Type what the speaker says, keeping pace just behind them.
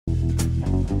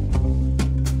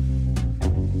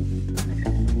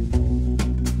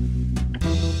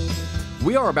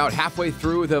We are about halfway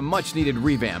through the much-needed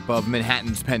revamp of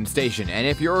Manhattan's Penn Station, and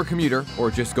if you're a commuter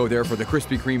or just go there for the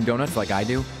Krispy Kreme donuts like I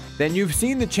do, then you've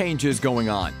seen the changes going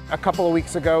on. A couple of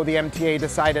weeks ago, the MTA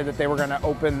decided that they were going to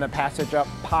open the passage up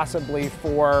possibly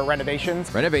for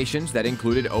renovations. Renovations that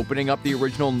included opening up the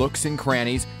original nooks and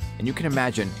crannies, and you can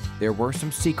imagine there were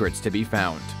some secrets to be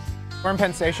found. We're in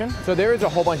Penn Station. So there is a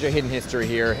whole bunch of hidden history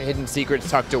here, hidden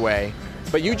secrets tucked away,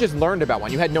 but you just learned about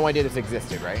one. You had no idea this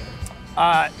existed, right?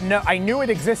 No, I knew it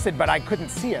existed, but I couldn't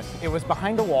see it. It was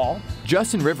behind a wall.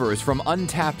 Justin Rivers from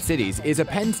Untapped Cities is a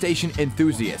Penn Station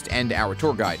enthusiast and our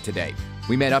tour guide today.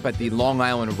 We met up at the Long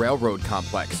Island Railroad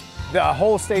complex. The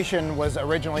whole station was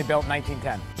originally built in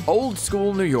 1910. Old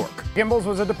school New York. Gimbel's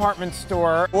was a department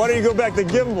store. Why don't you go back to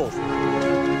Gimbel's?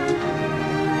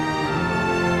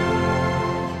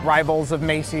 Rivals of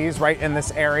Macy's right in this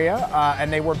area,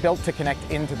 and they were built to connect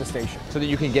into the station. So that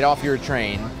you can get off your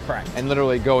train Correct. And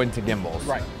literally go into Gimbel's.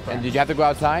 Right. And did you have to go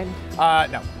outside?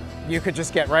 No. You could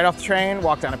just get right off the train,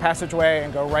 walk down a passageway,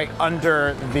 and go right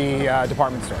under the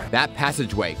department store. That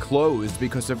passageway closed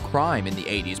because of crime in the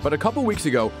 80s, but a couple weeks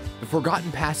ago, the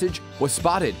forgotten passage was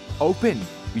spotted, open.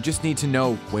 You just need to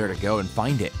know where to go and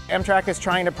find it. Amtrak is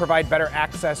trying to provide better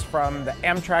access from the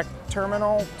Amtrak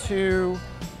terminal to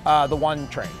the one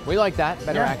train. We like that,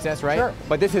 better access, right? Sure.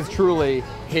 But this is truly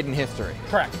hidden history.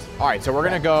 Correct. All right, so we're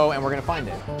gonna go and we're gonna find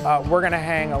it. We're gonna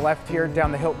hang a left here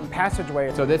down the Hilton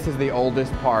passageway. So this is the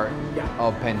oldest part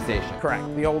of Penn Station.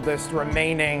 Correct, the oldest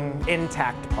remaining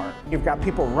intact part. You've got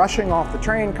people rushing off the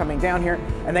train, coming down here,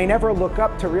 and they never look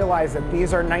up to realize that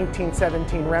these are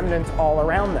 1917 remnants all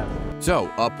around them.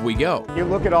 So up we go. You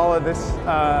look at all of this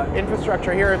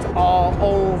infrastructure here, it's all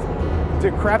old,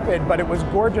 decrepit, but it was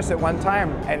gorgeous at one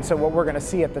time. And so what we're going to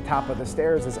see at the top of the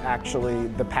stairs is actually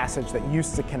the passage that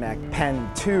used to connect Penn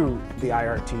to the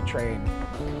IRT train.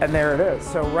 And there it is.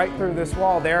 So right through this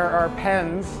wall, there are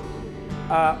Penn's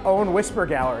own whisper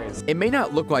galleries. It may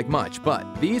not look like much,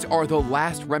 but these are the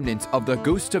last remnants of the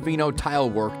Gustavino tile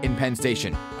work in Penn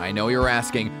Station. I know you're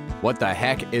asking, what the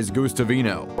heck is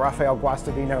Gustavino? Raphael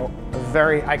Guastavino, a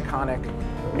very iconic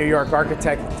New York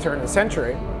architect at the turn of the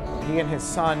century. He and his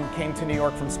son came to New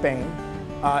York from Spain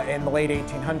in the late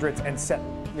 1800s and set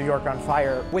New York on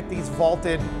fire with these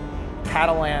vaulted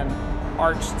Catalan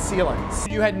arched ceilings.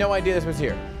 You had no idea this was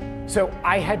here? So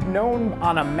I had known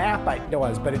on a map it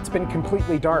was, but it's been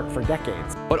completely dark for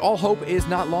decades. But all hope is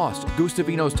not lost.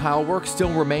 Gustavino's tile work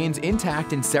still remains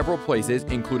intact in several places,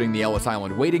 including the Ellis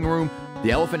Island waiting room, the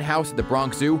Elephant House at the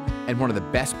Bronx Zoo, and one of the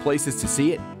best places to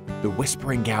see it, the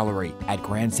Whispering Gallery at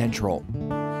Grand Central.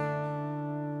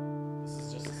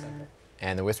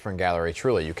 And the Whispering Gallery,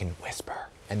 truly, you can whisper.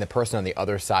 And the person on the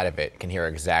other side of it can hear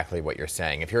exactly what you're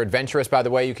saying. If you're adventurous, by the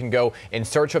way, you can go in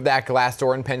search of that glass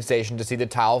door in Penn Station to see the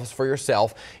tiles for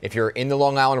yourself. If you're in the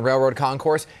Long Island Railroad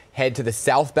concourse, head to the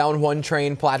southbound 1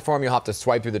 train platform. You'll have to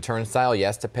swipe through the turnstile,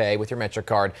 yes, to pay with your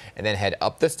MetroCard, and then head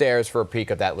up the stairs for a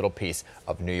peek of that little piece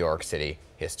of New York City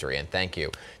history. And thank you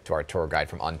to our tour guide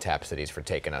from Untapped Cities for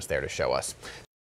taking us there to show us.